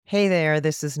Hey there,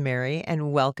 this is Mary,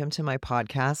 and welcome to my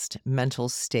podcast, Mental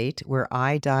State, where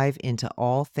I dive into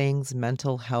all things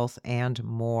mental health and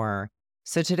more.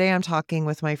 So, today I'm talking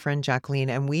with my friend Jacqueline,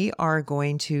 and we are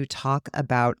going to talk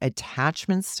about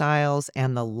attachment styles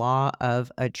and the law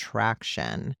of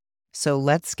attraction. So,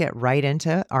 let's get right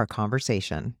into our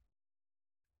conversation.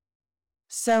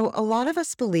 So, a lot of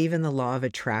us believe in the law of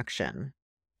attraction.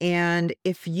 And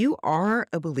if you are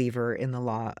a believer in the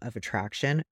law of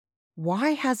attraction, why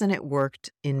hasn't it worked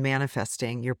in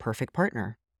manifesting your perfect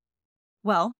partner?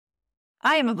 Well,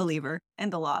 I am a believer in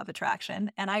the law of attraction,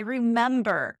 and I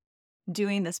remember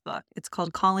doing this book. It's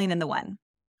called Calling in the One.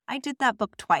 I did that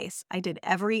book twice. I did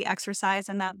every exercise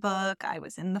in that book. I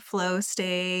was in the flow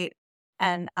state,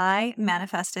 and I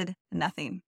manifested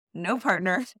nothing. No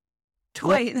partner What?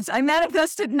 twice. I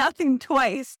manifested nothing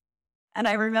twice. And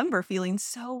I remember feeling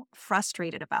so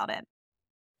frustrated about it.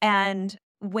 And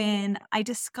when I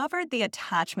discovered the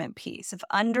attachment piece of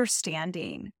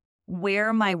understanding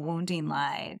where my wounding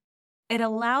lied, it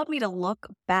allowed me to look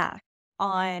back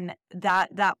on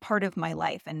that part of my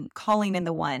life and calling in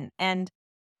the one. And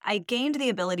I gained the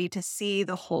ability to see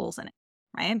the holes in it,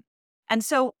 right? And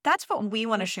so that's what we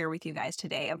want to share with you guys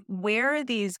today of where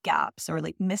these gaps or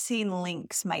like missing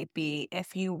links might be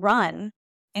if you run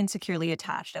insecurely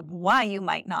attached, of why you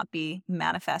might not be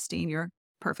manifesting your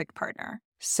perfect partner.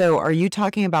 So, are you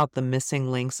talking about the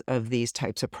missing links of these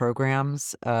types of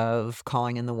programs of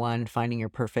calling in the one, finding your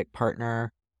perfect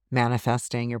partner,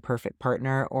 manifesting your perfect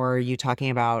partner? Or are you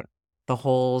talking about the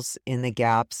holes in the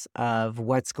gaps of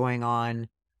what's going on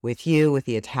with you, with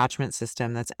the attachment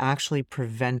system that's actually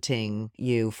preventing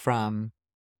you from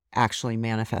actually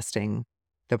manifesting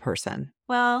the person?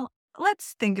 Well,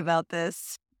 let's think about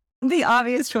this. The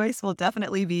obvious choice will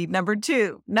definitely be number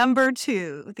two. Number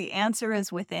two, the answer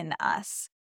is within us.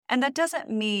 And that doesn't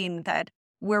mean that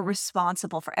we're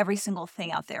responsible for every single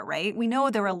thing out there, right? We know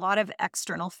there are a lot of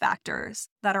external factors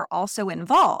that are also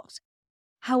involved.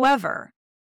 However,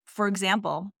 for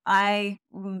example, I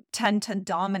tend to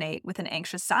dominate with an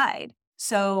anxious side.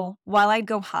 So while I'd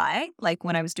go high, like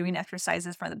when I was doing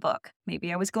exercises for the book,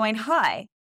 maybe I was going high,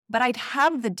 but I'd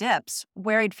have the dips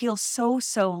where I'd feel so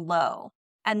low.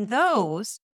 And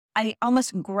those I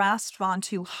almost grasped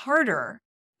onto harder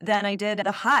than I did at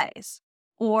the highs.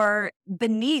 Or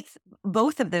beneath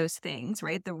both of those things,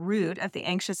 right? The root of the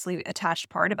anxiously attached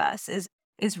part of us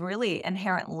is really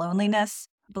inherent loneliness,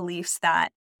 beliefs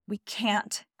that we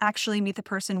can't actually meet the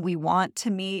person we want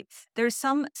to meet. There's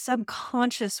some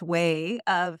subconscious way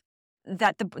of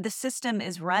that the system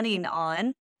is running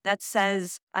on that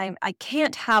says I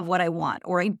can't have what I want,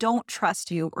 or I don't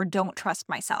trust you, or don't trust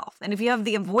myself. And if you have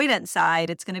the avoidant side,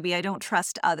 it's going to be I don't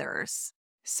trust others.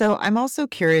 So, I'm also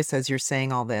curious as you're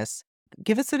saying all this,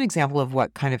 give us an example of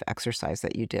what kind of exercise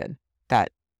that you did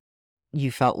that you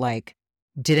felt like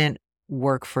didn't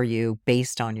work for you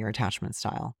based on your attachment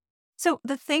style. So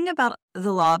the thing about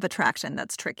the law of attraction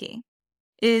that's tricky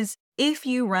is if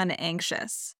you run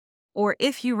anxious, or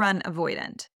if you run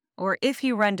avoidant, or if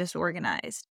you run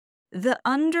disorganized, the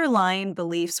underlying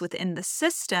beliefs within the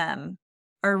system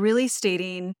are really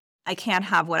stating, I can't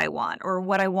have what I want, or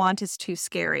what I want is too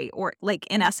scary, or like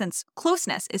in essence,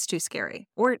 closeness is too scary,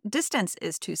 or distance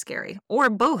is too scary, or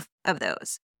both of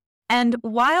those. And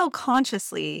while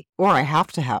consciously, Or I have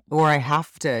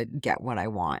to get what I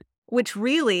want. which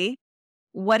really,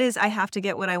 what is I have to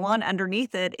get what I want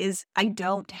underneath it is I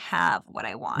don't have what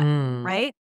I want, Mm.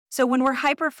 right? So when we're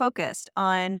hyper focused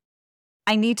on,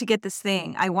 I need to get this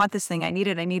thing, I want this thing, I need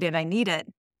it, I need it, I need it,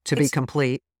 To be it's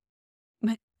complete,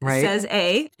 right? says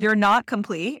A, you're not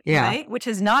complete, Yeah. right? Which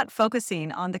is not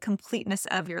focusing on the completeness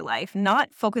of your life,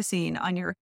 not focusing on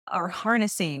your or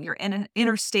harnessing your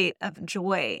inner state of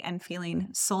joy and feeling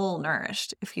soul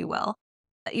nourished, if you will.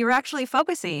 You're actually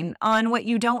focusing on what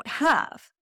you don't have.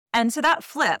 And so that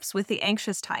flips with the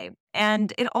anxious type.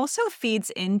 And it also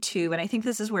feeds into, and I think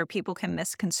this is where people can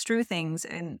misconstrue things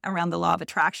in around the law of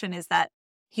attraction, is that,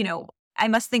 I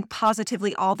must think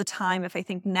positively all the time. If I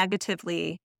think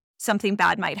negatively, something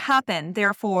bad might happen.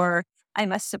 Therefore, I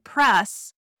must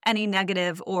suppress any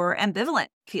negative or ambivalent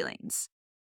feelings.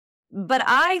 But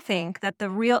I think that the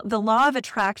law of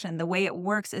attraction, the way it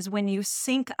works is when you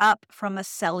sync up from a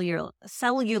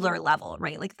cellular level,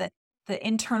 right? Like the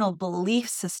internal belief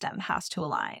system has to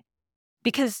align,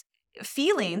 because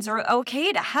feelings are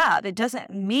okay to have. It doesn't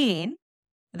mean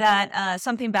that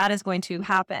something bad is going to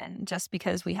happen just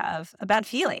because we have a bad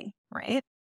feeling, right?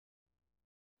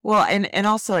 Well, and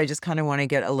also I just kind of want to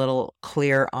get a little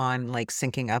clear on like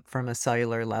syncing up from a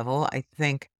cellular level. I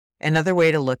think another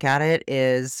way to look at it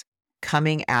is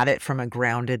coming at it from a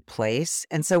grounded place.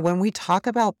 And so when we talk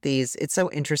about these, it's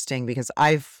so interesting because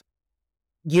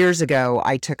years ago,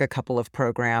 I took a couple of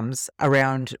programs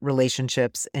around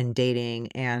relationships and dating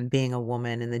and being a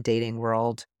woman in the dating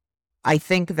world. I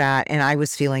think that, and I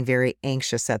was feeling very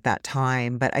anxious at that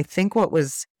time, but I think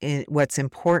what's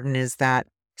important is that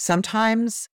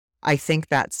sometimes I think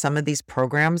that some of these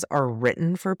programs are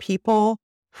written for people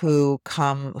who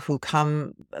come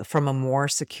from a more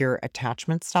secure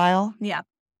attachment style. Yeah.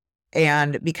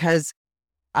 And because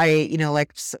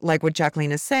like what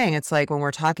Jacqueline is saying, it's like when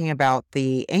we're talking about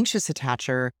the anxious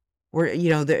attacher,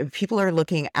 the people are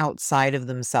looking outside of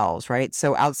themselves, right?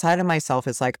 So outside of myself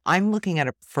is like, I'm looking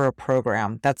for a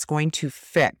program that's going to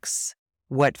fix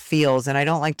what feels, and I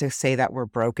don't like to say that we're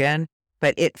broken,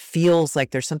 but it feels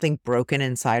like there's something broken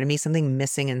inside of me, something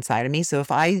missing inside of me. So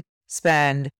if I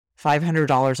spend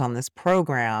 $500 on this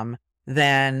program,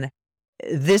 then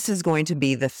this is going to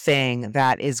be the thing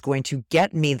that is going to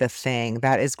get me the thing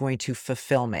that is going to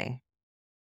fulfill me.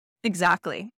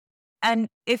 Exactly. And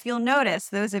if you'll notice,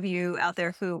 those of you out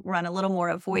there who run a little more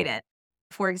avoidant,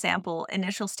 for example,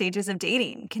 initial stages of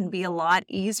dating can be a lot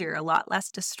easier, a lot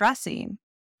less distressing,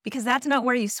 because that's not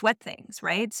where you sweat things,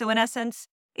 right? So in essence,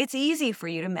 it's easy for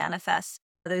you to manifest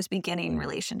those beginning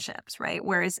relationships, right?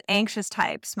 Whereas anxious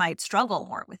types might struggle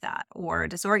more with that, or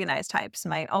disorganized types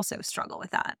might also struggle with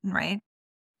that, right?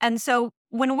 And so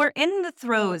when we're in the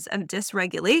throes of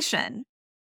dysregulation,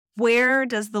 where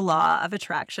does the law of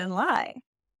attraction lie?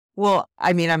 Well,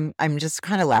 I mean, I'm just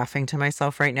kind of laughing to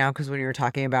myself right now because when you were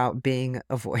talking about being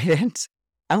avoidant,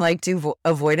 I'm like, do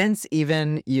avoidants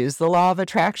even use the law of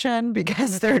attraction?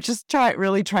 Because they're just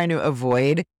really trying to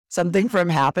avoid something from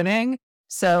happening.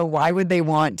 So why would they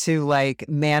want to like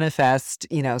manifest,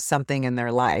 something in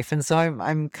their life? And so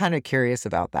I'm kind of curious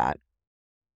about that.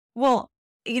 Well,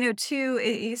 you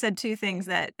said two things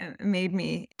that made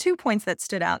me, 2 points that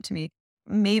stood out to me.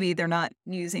 Maybe they're not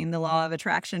using the law of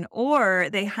attraction, or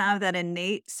they have that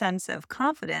innate sense of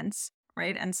confidence,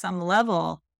 right? And some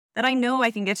level that I know I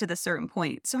can get to the certain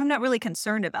point. So I'm not really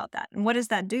concerned about that. And what does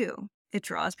that do? It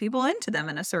draws people into them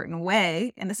in a certain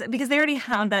way, because they already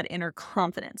have that inner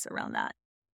confidence around that.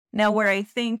 Now, where I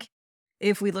think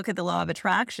if we look at the law of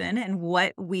attraction and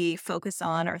what we focus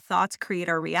on, our thoughts create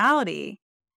our reality,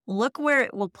 look where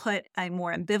it will put a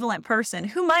more ambivalent person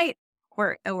who might,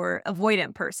 or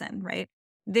avoidant person, right?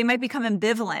 They might become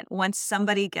ambivalent once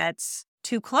somebody gets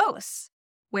too close,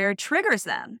 where it triggers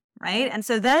them, right? And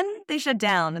so then they shut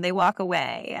down and they walk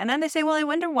away. And then they say, well, I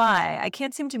wonder why. I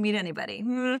can't seem to meet anybody.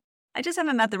 I just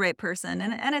haven't met the right person,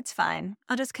 and it's fine.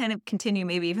 I'll just kind of continue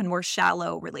maybe even more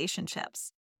shallow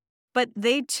relationships. But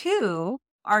they too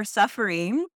are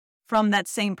suffering from that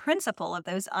same principle of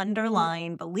those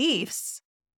underlying beliefs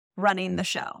running the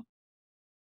show.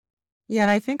 Yeah,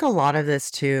 and I think a lot of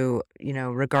this too,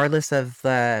 regardless of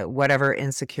the whatever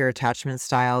insecure attachment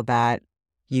style that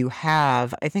you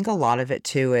have, I think a lot of it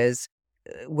too is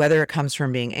whether it comes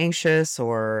from being anxious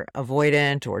or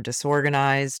avoidant or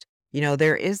disorganized,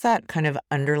 there is that kind of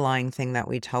underlying thing that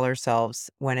we tell ourselves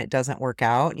when it doesn't work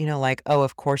out, like, oh,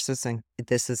 of course this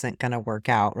isn't going to work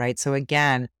out, right? So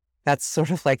again, that's sort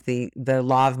of like the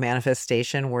law of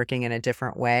manifestation working in a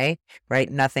different way, right?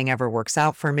 Nothing ever works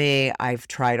out for me. I've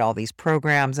tried all these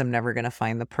programs. I'm never going to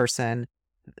find the person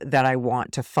that I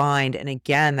want to find. And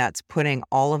again, that's putting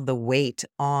all of the weight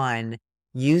on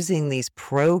using these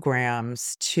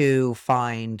programs to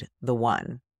find the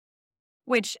one.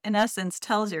 Which in essence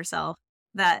tells yourself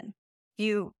that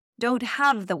you don't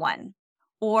have the one.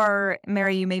 Or,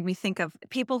 Mary, you made me think of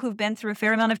people who've been through a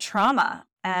fair amount of trauma,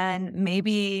 and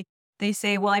maybe they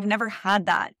say, well, I've never had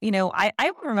that.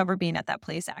 I remember being at that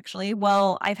place, actually.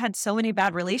 Well, I've had so many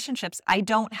bad relationships. I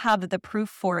don't have the proof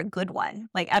for a good one.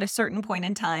 Like at a certain point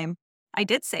in time, I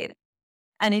did say it,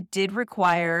 and it did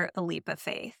require a leap of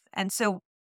faith. And so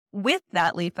with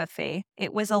that leap of faith,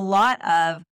 it was a lot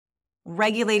of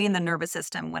regulating the nervous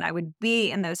system when I would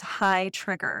be in those high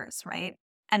triggers, right?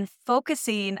 And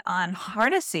focusing on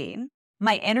harnessing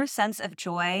my inner sense of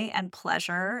joy and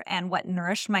pleasure and what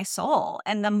nourished my soul.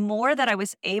 And the more that I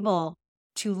was able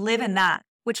to live in that,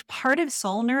 which part of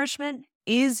soul nourishment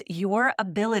is your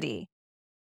ability.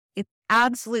 It's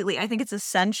absolutely, I think it's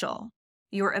essential.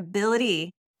 Your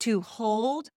ability to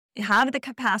have the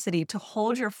capacity to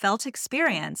hold your felt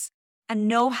experience and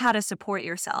know how to support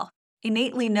yourself.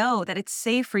 Innately know that it's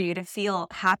safe for you to feel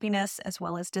happiness as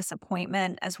well as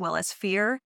disappointment, as well as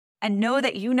fear, and know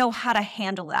that you know how to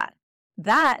handle that.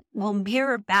 That will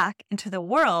mirror back into the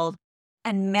world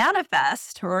and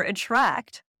manifest or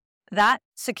attract that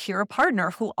secure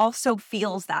partner who also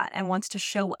feels that and wants to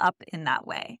show up in that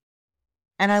way.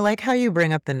 And I like how you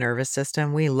bring up the nervous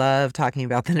system. We love talking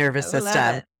about the nervous I love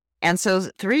system. it. And so,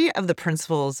 three of the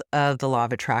principles of the law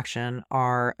of attraction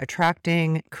are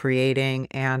attracting, creating,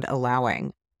 and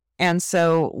allowing. And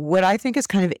so, what I think is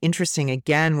kind of interesting,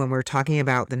 again, when we're talking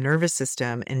about the nervous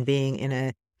system and being in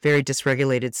a very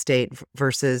dysregulated state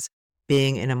versus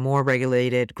being in a more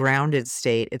regulated, grounded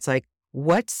state, it's like,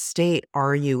 what state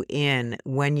are you in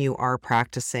when you are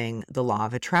practicing the law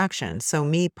of attraction? So,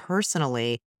 me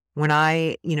personally, when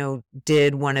I,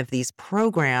 did one of these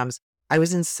programs, I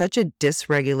was in such a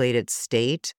dysregulated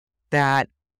state that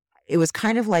it was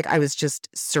kind of like I was just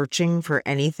searching for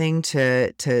anything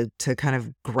to kind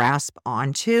of grasp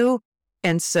onto.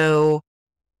 And so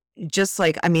just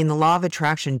like, I mean, the law of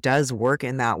attraction does work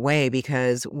in that way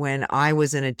because when I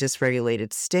was in a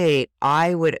dysregulated state,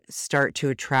 I would start to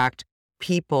attract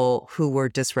people who were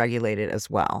dysregulated as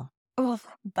well. Oh,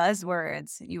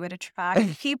 buzzwords. You would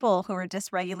attract people who are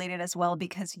dysregulated as well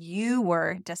because you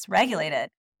were dysregulated.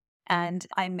 And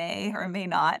I may or may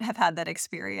not have had that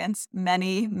experience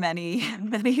many, many,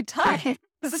 many times.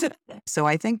 So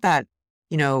I think that,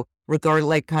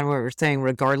 like kind of what we're saying,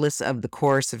 regardless of the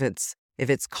course, if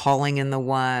it's calling in the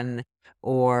one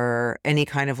or any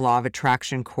kind of law of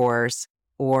attraction course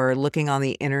or looking on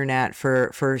the internet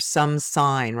for some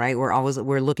sign, right?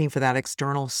 We're looking for that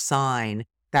external sign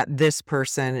that this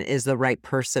person is the right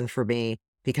person for me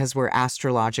because we're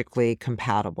astrologically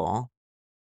compatible.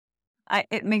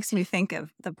 It makes me think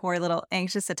of the poor little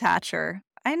anxious attacher.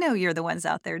 I know you're the ones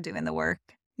out there doing the work,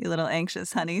 you little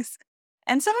anxious honeys.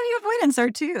 And some of you avoidants are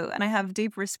too. And I have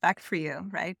deep respect for you,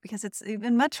 right? Because it's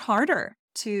even much harder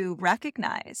to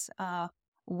recognize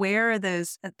where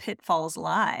those pitfalls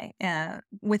lie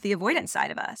with the avoidance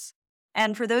side of us.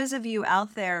 And for those of you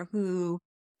out there who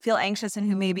feel anxious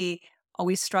and who maybe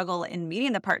always struggle in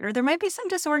meeting the partner, there might be some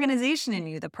disorganization in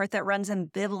you, the part that runs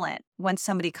ambivalent when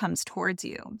somebody comes towards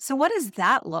you. So what does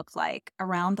that look like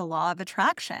around the law of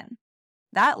attraction?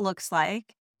 That looks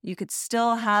like you could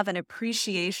still have an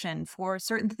appreciation for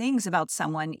certain things about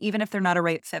someone, even if they're not a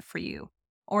right fit for you,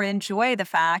 or enjoy the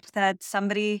fact that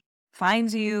somebody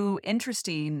finds you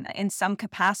interesting in some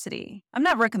capacity. I'm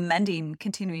not recommending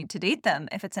continuing to date them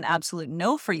if it's an absolute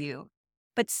no for you.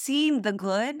 But seeing the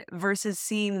good versus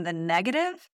seeing the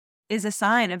negative is a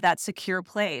sign of that secure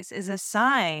place, is a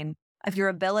sign of your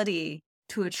ability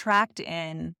to attract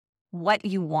in what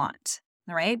you want,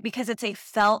 right? Because it's a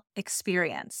felt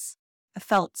experience, a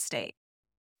felt state.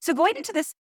 So going into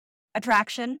this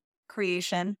attraction,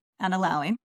 creation, and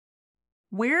allowing,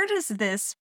 where does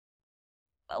this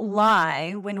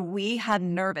lie when we have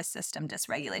nervous system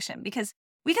dysregulation? Because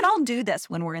we can all do this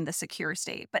when we're in the secure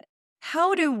state, but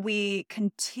how do we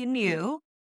continue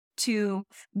to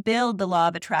build the law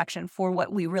of attraction for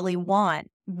what we really want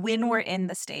when we're in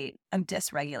the state of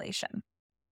dysregulation?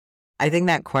 I think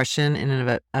that question in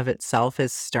and of itself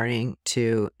is starting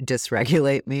to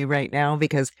dysregulate me right now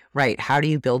because, right, how do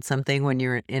you build something when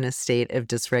you're in a state of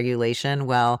dysregulation?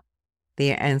 Well,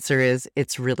 the answer is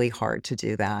it's really hard to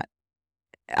do that.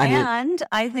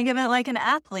 I think of it like an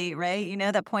athlete, right? You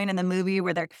know, that point in the movie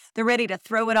where they're ready to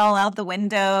throw it all out the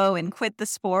window and quit the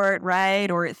sport, right?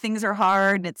 Or things are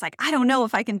hard. And it's like, I don't know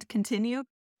if I can continue.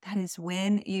 That is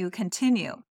when you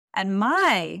continue. And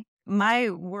my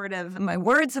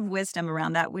words of wisdom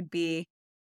around that would be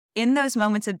in those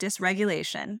moments of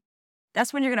dysregulation,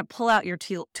 that's when you're going to pull out your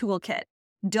toolkit.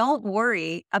 Don't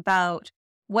worry about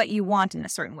what you want in a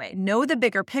certain way. Know the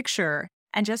bigger picture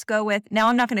and just go with, now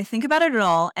I'm not going to think about it at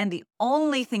all. And the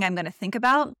only thing I'm going to think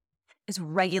about is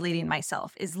regulating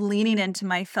myself, is leaning into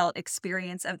my felt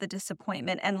experience of the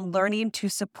disappointment and learning to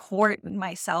support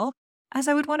myself as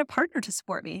I would want a partner to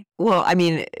support me. Well, I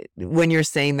mean, when you're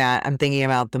saying that, I'm thinking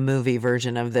about the movie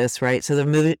version of this, right? So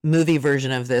the movie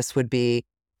version of this would be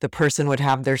the person would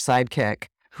have their sidekick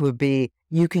who would be,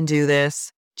 you can do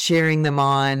this, cheering them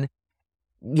on,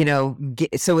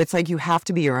 so it's like you have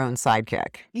to be your own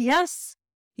sidekick.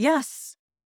 Yes,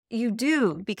 you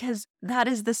do, because that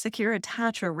is the secure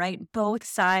attacher, right? Both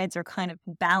sides are kind of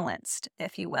balanced,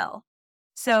 if you will.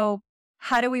 So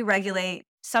how do we regulate?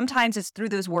 Sometimes it's through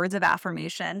those words of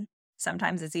affirmation.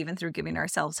 Sometimes it's even through giving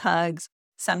ourselves hugs.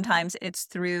 Sometimes it's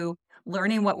through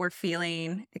learning what we're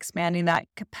feeling, expanding that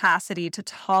capacity to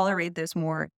tolerate those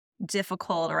more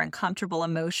difficult or uncomfortable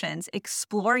emotions,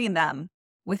 exploring them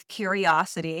with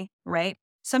curiosity, right?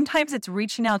 Sometimes it's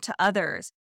reaching out to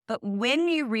others. But when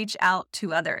you reach out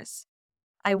to others,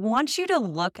 I want you to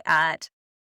look at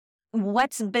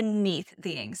what's beneath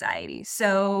the anxiety.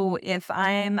 So if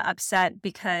I'm upset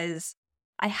because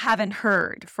I haven't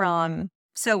heard from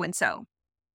so-and-so,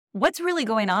 what's really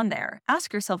going on there?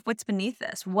 Ask yourself, what's beneath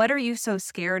this? What are you so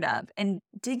scared of? And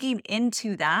digging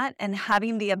into that and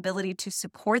having the ability to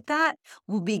support that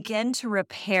will begin to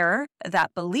repair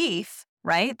that belief,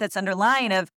 right? That's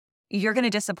underlying of, you're going to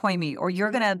disappoint me, or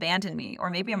you're going to abandon me, or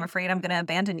maybe I'm afraid I'm going to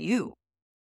abandon you.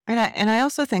 And I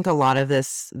also think a lot of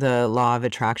this, the law of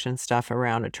attraction stuff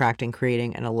around attracting,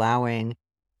 creating, and allowing,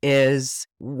 is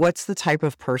what's the type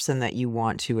of person that you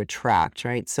want to attract,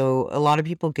 right? So a lot of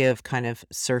people give kind of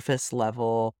surface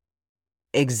level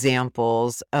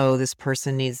examples. Oh, this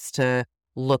person needs to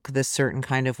look this certain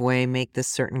kind of way, make this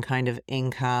certain kind of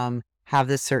income, have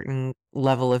this certain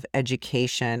level of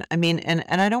education. I mean, and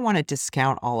I don't want to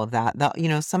discount all of that.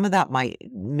 That, some of that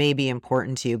may be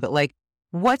important to you, but like,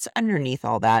 what's underneath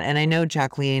all that? And I know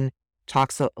Jacqueline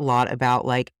talks a lot about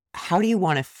like, how do you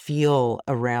want to feel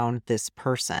around this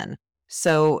person?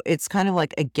 So it's kind of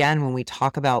like, again, when we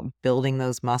talk about building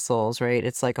those muscles, right?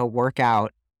 It's like a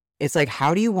workout. It's like,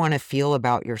 how do you want to feel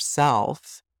about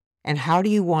yourself? And how do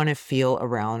you want to feel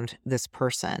around this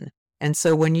person? And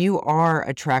so when you are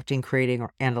attracting, creating,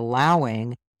 and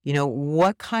allowing,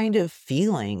 what kind of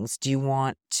feelings do you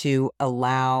want to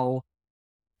allow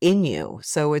in you?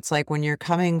 So it's like when you're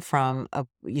coming from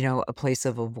a place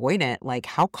of avoidant, like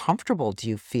how comfortable do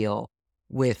you feel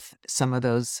with some of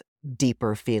those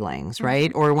deeper feelings,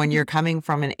 right? Or when you're coming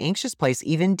from an anxious place,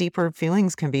 even deeper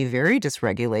feelings can be very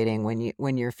dysregulating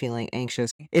when you're feeling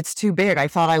anxious. It's too big. I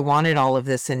thought I wanted all of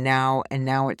this and now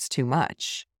it's too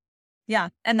much. Yeah.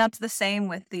 And that's the same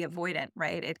with the avoidant,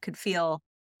 right? It could feel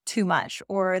too much,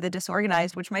 or the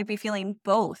disorganized, which might be feeling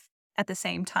both at the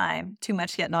same time, too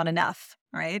much yet not enough,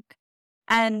 right?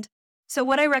 And so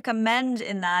what I recommend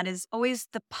in that is always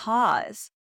the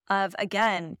pause of,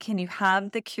 again, can you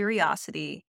have the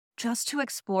curiosity just to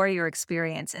explore your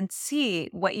experience and see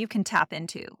what you can tap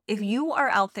into? If you are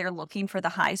out there looking for the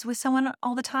highs with someone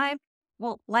all the time,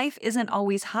 well, life isn't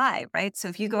always high, right? So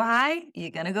if you go high,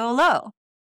 you're going to go low.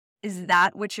 Is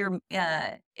that what you're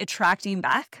attracting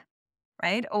back,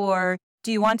 right? Or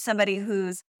do you want somebody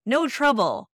who's no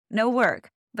trouble, no work,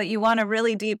 but you want a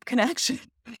really deep connection?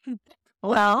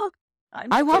 Well,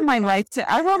 I want my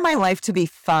life to be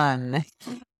fun.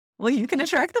 Well, you can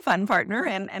attract the fun partner,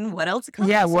 and what else comes?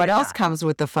 Yeah, what else comes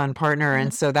with the fun partner?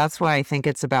 And so that's why I think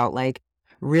it's about like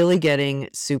really getting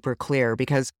super clear,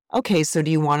 because, okay, so do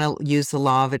you want to use the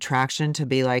law of attraction to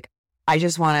be like, I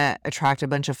just want to attract a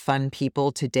bunch of fun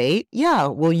people to date? Yeah,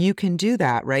 well, you can do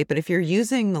that, right? But if you're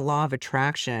using the law of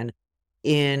attraction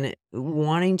in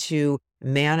wanting to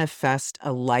manifest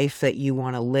a life that you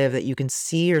want to live, that you can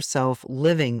see yourself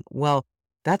living, well,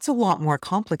 that's a lot more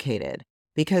complicated,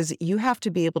 because you have to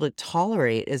be able to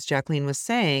tolerate, as Jacqueline was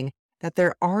saying, that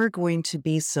there are going to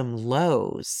be some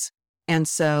lows. And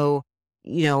so,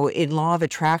 in law of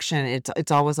attraction,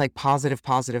 it's always like positive,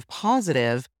 positive,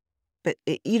 positive. But,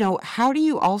 how do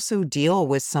you also deal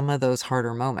with some of those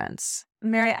harder moments?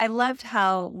 Mary, I loved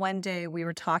how one day we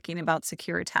were talking about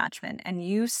secure attachment, and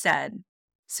you said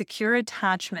secure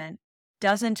attachment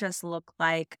doesn't just look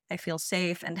like I feel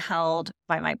safe and held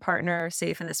by my partner,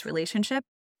 safe in this relationship.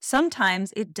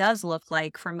 Sometimes it does look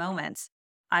like, for moments,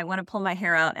 I want to pull my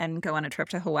hair out and go on a trip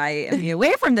to Hawaii and be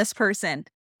away from this person.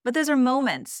 But those are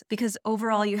moments, because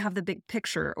overall you have the big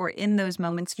picture, or in those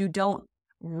moments you don't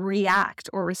react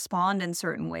or respond in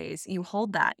certain ways. You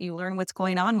hold that, you learn what's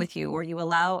going on with you, or you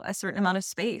allow a certain amount of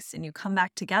space and you come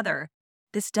back together.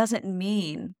 This doesn't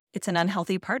mean it's an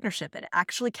unhealthy partnership. It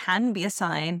actually can be a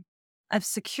sign of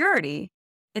security.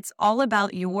 It's all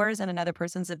about yours and another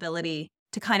person's ability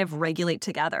to kind of regulate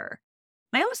together.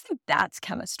 And I always think that's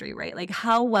chemistry, right? Like,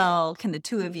 how well can the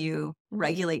two of you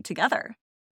regulate together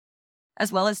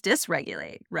as well as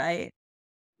dysregulate, right?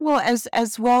 Well,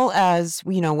 as well as,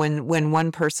 when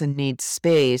one person needs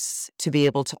space, to be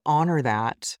able to honor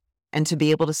that and to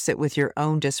be able to sit with your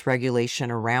own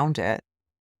dysregulation around it.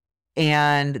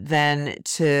 And then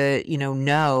to,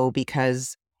 know,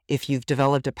 because if you've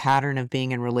developed a pattern of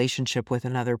being in relationship with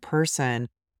another person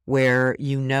where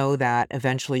you know that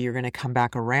eventually you're going to come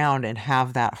back around and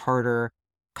have that harder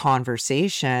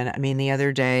conversation. I mean, the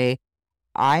other day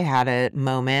I had a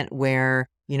moment where,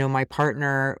 my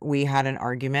partner, we had an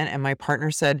argument and my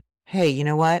partner said, hey, you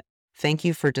know what? Thank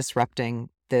you for disrupting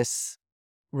this,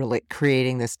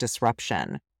 creating this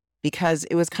disruption, because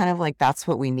it was kind of like, that's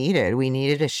what we needed. We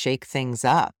needed to shake things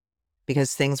up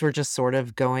because things were just sort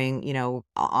of going,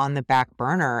 on the back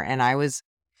burner. And I was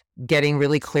getting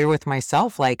really clear with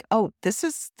myself, like, oh, this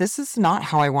is not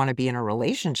how I want to be in a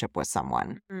relationship with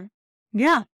someone.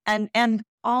 Yeah. And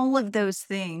all of those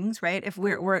things, right? If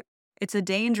we're it's a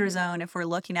danger zone if we're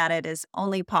looking at it as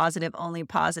only positive, only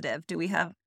positive. Do we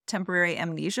have temporary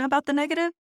amnesia about the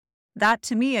negative? that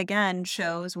to me, again,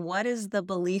 shows what is the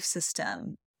belief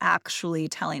system actually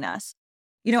telling us.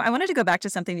 I wanted to go back to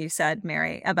something you said,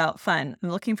 Mary, about fun. I'm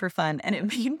looking for fun. And it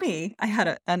made me, I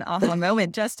had an awful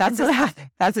moment just That's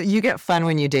what you get fun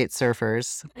when you date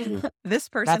surfers. this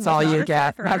person. That's was all not you a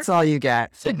get. surfer. That's all you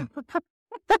get.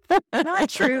 Not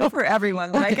true for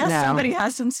everyone, but I guess No. somebody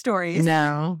has some stories.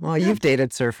 No. Well, you've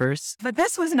dated surfers. But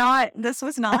this was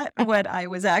not what I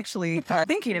was actually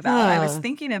thinking about. I was Ah.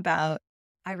 thinking about,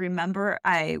 I remember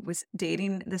I was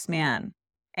dating this man,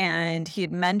 and he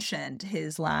had mentioned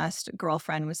his last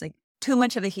girlfriend was like too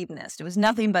much of a hedonist. It was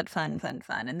nothing but fun, fun,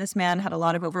 fun. And this man had a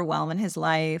lot of overwhelm in his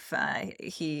life.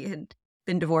 He had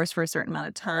been divorced for a certain amount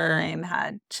of time,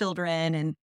 had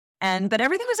children, but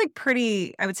everything was like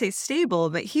pretty, I would say, stable,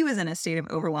 but he was in a state of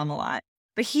overwhelm a lot.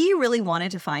 But he really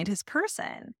wanted to find his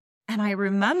person. And I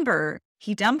remember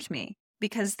he dumped me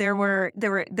because there were,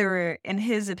 in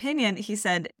his opinion, he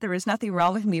said there was nothing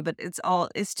wrong with me, but it's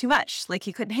too much. Like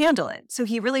he couldn't handle it. So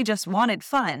he really just wanted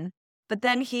fun. But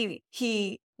then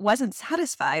he wasn't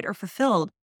satisfied or fulfilled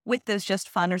with those just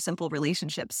fun or simple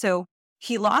relationships. So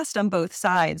he lost on both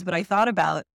sides. But I thought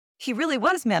about, he really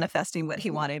was manifesting what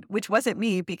he wanted, which wasn't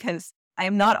me, because I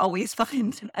am not always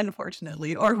fun,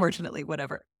 unfortunately, or fortunately,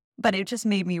 whatever. But it just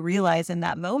made me realize in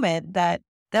that moment that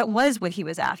that was what he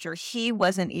was after. He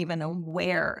wasn't even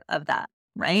aware of that,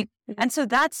 right? And so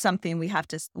that's something we have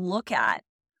to look at,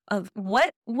 of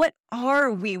what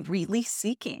are we really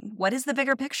seeking? What is the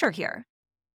bigger picture here?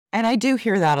 And I do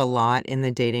hear that a lot in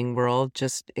the dating world,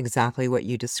 just exactly what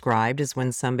you described, is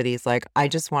when somebody's like, I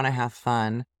just want to have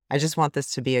fun. I just want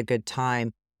this to be a good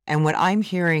time. And what I'm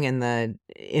hearing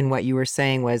in what you were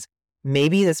saying was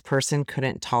maybe this person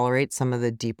couldn't tolerate some of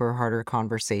the deeper, harder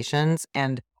conversations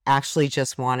and actually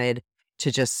just wanted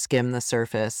to just skim the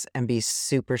surface and be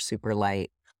super, super light.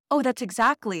 Oh, that's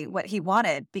exactly what he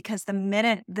wanted, because the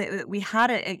minute that we had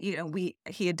it,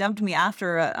 he had dumped me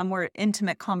after a more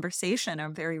intimate conversation, a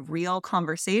very real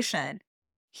conversation.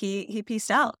 He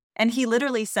peaced out, and he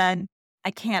literally said, I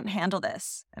can't handle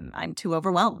this, and I'm too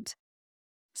overwhelmed.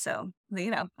 So,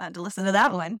 I had to listen to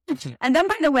that one. And then,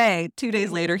 by the way, 2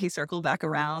 days later, he circled back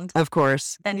around. Of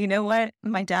course. And you know what?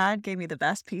 My dad gave me the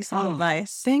best piece of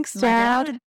advice. Thanks,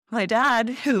 Dad. My dad,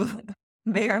 who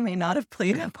may or may not have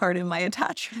played a part in my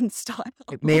attachment style.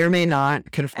 It may or may not.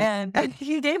 And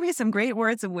he gave me some great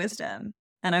words of wisdom.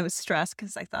 And I was stressed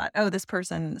because I thought, oh, this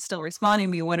person is still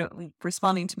responding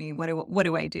to me. What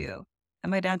do I do?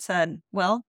 And my dad said,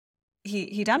 well,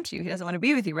 he dumped you. He doesn't want to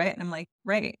be with you, right? And I'm like,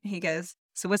 right. He goes,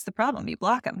 so what's the problem? You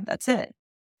block him. That's it.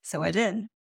 So I did.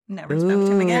 Never spoke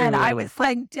to him again. I was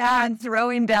like, Dad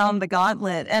throwing down the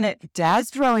gauntlet. And Dad's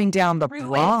throwing down the really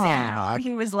block. down.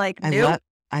 He was like, nope.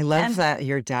 I love that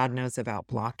your dad knows about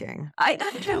blocking. I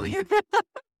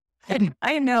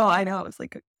know. I was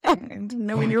like, I didn't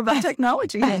know we knew about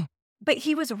technology. But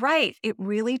he was right. It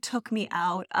really took me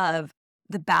out of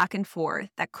the back and forth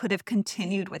that could have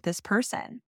continued with this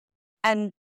person.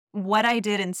 And what I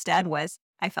did instead was,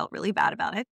 I felt really bad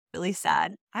about it, really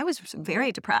sad. I was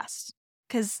very depressed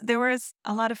because there was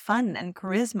a lot of fun and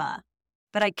charisma,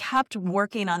 but I kept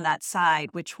working on that side,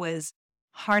 which was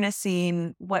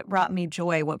harnessing what brought me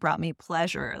joy, what brought me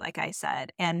pleasure, like I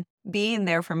said, and being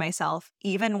there for myself,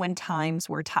 even when times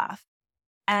were tough.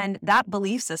 And that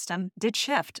belief system did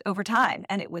shift over time,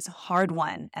 and it was a hard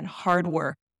one and hard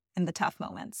work in the tough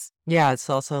moments. Yeah, it's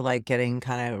also like getting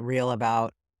kind of real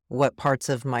about what parts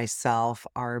of myself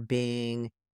are being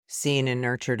seen and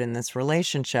nurtured in this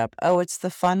relationship. Oh, it's the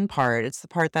fun part. It's the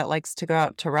part that likes to go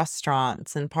out to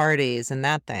restaurants and parties and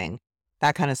that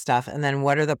kind of stuff. And then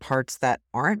what are the parts that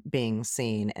aren't being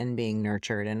seen and being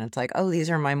nurtured? And it's like, oh, these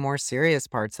are my more serious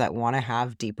parts that want to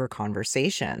have deeper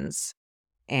conversations.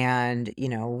 And,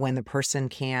 when the person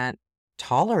can't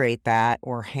tolerate that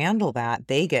or handle that,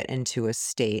 they get into a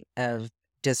state of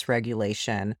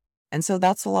dysregulation. And so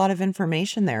that's a lot of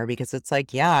information there, because it's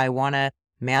like, yeah, I want to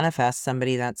manifest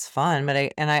somebody that's fun, but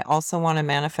I also want to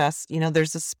manifest,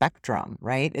 there's a spectrum,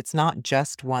 right? It's not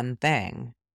just one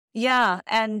thing. Yeah.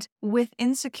 And with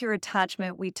insecure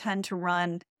attachment, we tend to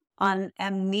run on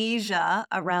amnesia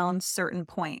around certain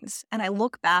points. And I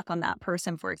look back on that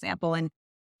person, for example, and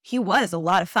he was a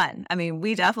lot of fun. I mean,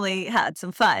 we definitely had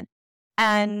some fun.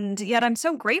 And yet I'm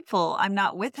so grateful I'm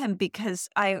not with him, because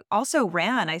I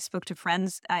spoke to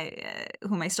friends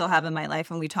whom I still have in my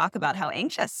life, and we talk about how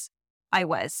anxious I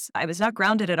was. I was not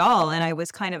grounded at all, and I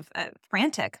was kind of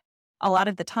frantic a lot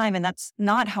of the time. And that's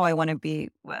not how I want to be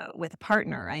with a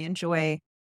partner. I enjoy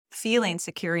feeling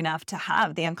secure enough to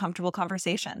have the uncomfortable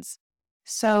conversations.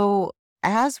 So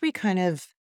as we kind of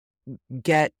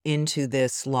get into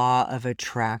this law of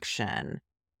attraction,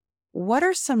 what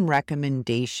are some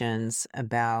recommendations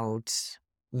about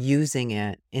using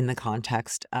it in the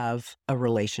context of a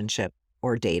relationship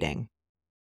or dating?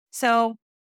 So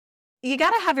you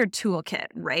got to have your toolkit,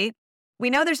 right? We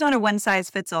know there's not a one size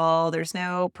fits all. There's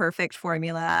no perfect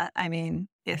formula. I mean,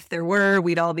 if there were,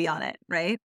 we'd all be on it,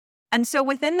 right? And so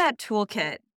within that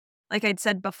toolkit, like I'd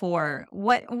said before,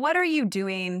 what are you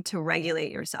doing to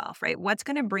regulate yourself, right? What's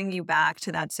going to bring you back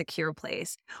to that secure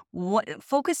place? What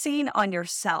focusing on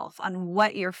yourself, on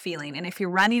what you're feeling. And if you're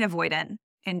running avoidant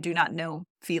and do not know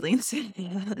feelings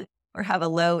or have a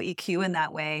low EQ in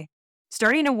that way,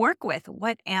 starting to work with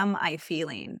what am I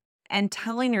feeling? And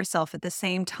telling yourself at the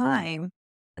same time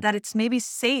that it's maybe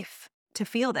safe to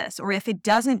feel this. Or if it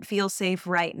doesn't feel safe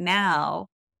right now,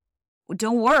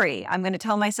 don't worry. I'm going to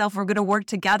tell myself we're going to work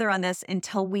together on this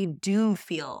until we do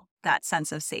feel that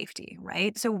sense of safety,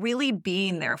 right? So really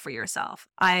being there for yourself.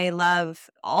 I love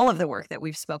all of the work that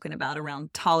we've spoken about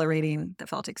around tolerating the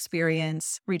felt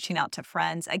experience, reaching out to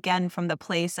friends, again, from the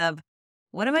place of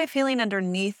what am I feeling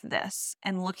underneath this?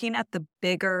 And looking at the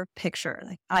bigger picture,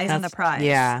 like eyes on the prize.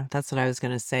 Yeah, that's what I was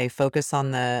going to say. Focus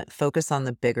on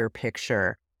the bigger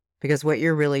picture, because what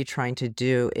you're really trying to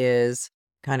do is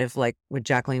kind of like what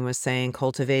Jacqueline was saying,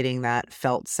 cultivating that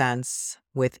felt sense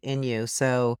within you.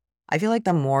 So I feel like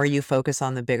the more you focus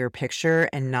on the bigger picture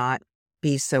and not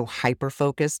be so hyper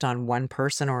focused on one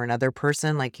person or another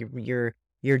person, like you're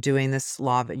doing this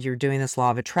law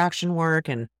of attraction work,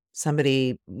 and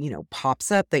somebody,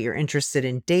 pops up that you're interested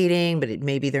in dating, but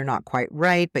maybe they're not quite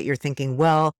right, but you're thinking,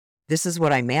 well, this is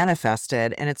what I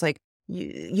manifested. And it's like,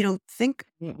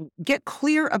 get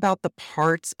clear about the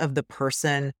parts of the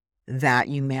person that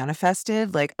you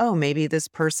manifested. Like, oh, maybe this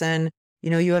person,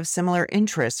 you have similar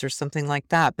interests or something like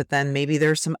that. But then maybe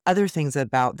there's some other things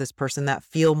about this person that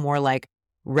feel more like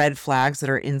red flags that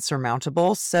are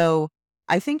insurmountable. So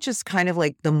I think just kind of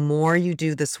like the more you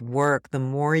do this work, the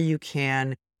more you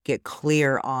can get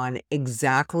clear on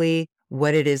exactly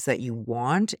what it is that you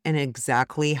want and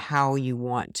exactly how you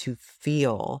want to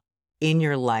feel in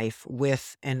your life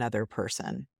with another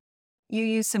person. You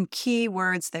use some key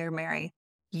words there, Mary.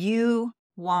 You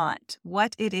want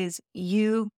what it is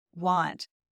you want.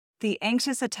 The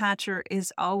anxious attacher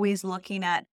is always looking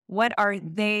at what are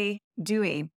they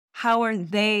doing? How are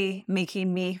they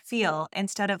making me feel?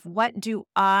 Instead of what do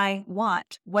I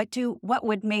want? What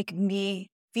would make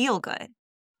me feel good?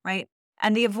 Right?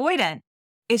 And the avoidant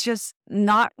is just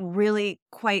not really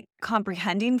quite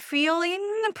comprehending feeling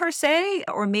per se,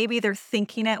 or maybe they're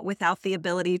thinking it without the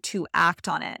ability to act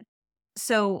on it.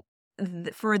 So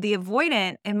for the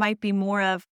avoidant, it might be more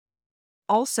of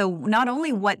also not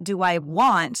only what do I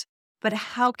want, but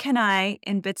how can I,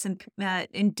 in bits and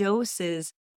in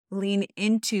doses, lean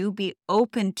into, be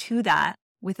open to that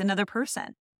with another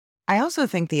person. I also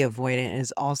think the avoidant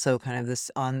is also kind of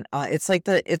this it's like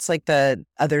the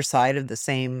other side of the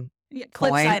same flip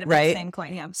coin, side of right? the same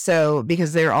coin, yeah. So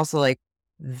because they're also like,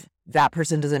 that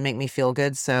person doesn't make me feel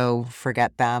good, so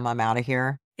forget them, I'm out of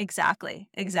here. Exactly.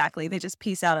 They just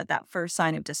peace out at that first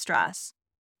sign of distress.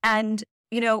 And,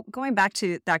 going back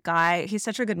to that guy, he's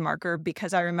such a good marker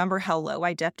because I remember how low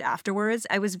I dipped afterwards.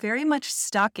 I was very much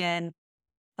stuck in,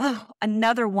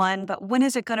 another one, but when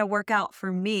is it going to work out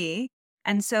for me?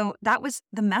 And so that was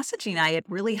the messaging I had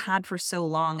really had for so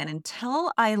long. And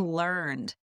until I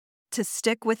learned to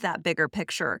stick with that bigger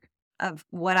picture of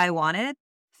what I wanted,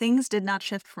 things did not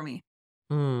shift for me.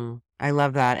 I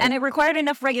love that. And it required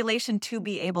enough regulation to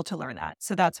be able to learn that.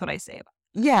 So that's what I say about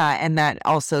it. Yeah. And that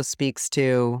also speaks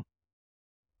to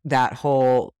that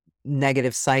whole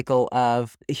negative cycle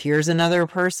of here's another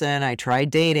person I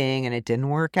tried dating and it didn't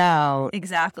work out.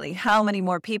 Exactly. How many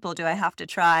more people do I have to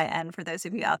try? And for those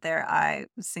of you out there, I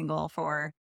was single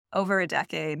for over a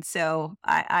decade. So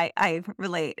I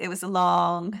relate. It was a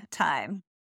long time.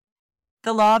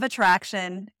 The law of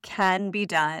attraction can be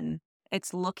done.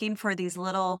 It's looking for these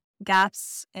little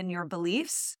gaps in your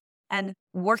beliefs and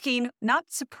working, not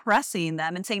suppressing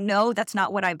them and saying, no, that's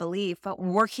not what I believe, but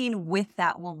working with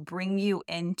that will bring you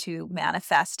into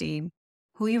manifesting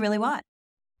who you really want.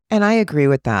 And I agree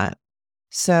with that.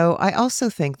 So I also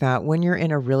think that when you're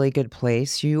in a really good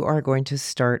place, you are going to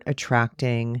start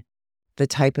attracting the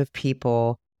type of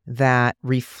people that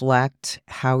reflect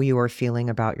how you are feeling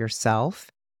about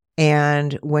yourself.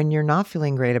 And when you're not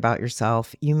feeling great about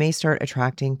yourself, you may start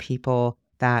attracting people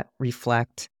that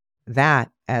reflect that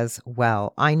as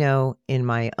well. I know in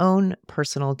my own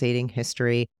personal dating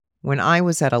history, when I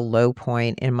was at a low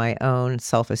point in my own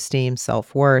self-esteem,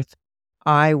 self-worth,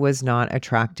 I was not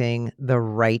attracting the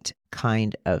right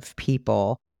kind of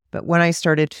people. But when I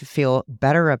started to feel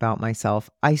better about myself,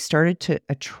 I started to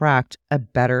attract a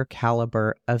better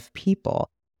caliber of people.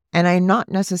 And I'm not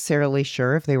necessarily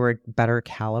sure if they were better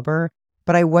caliber,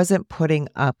 but I wasn't putting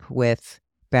up with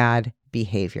bad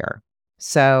behavior.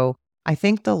 So I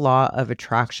think the law of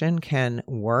attraction can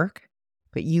work,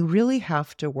 but you really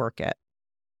have to work it.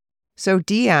 So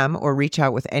DM or reach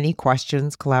out with any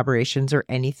questions, collaborations, or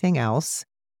anything else.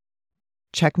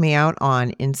 Check me out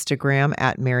on Instagram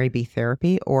at Mary B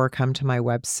Therapy or come to my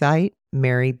website,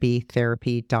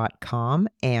 marybtherapy.com.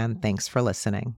 And thanks for listening.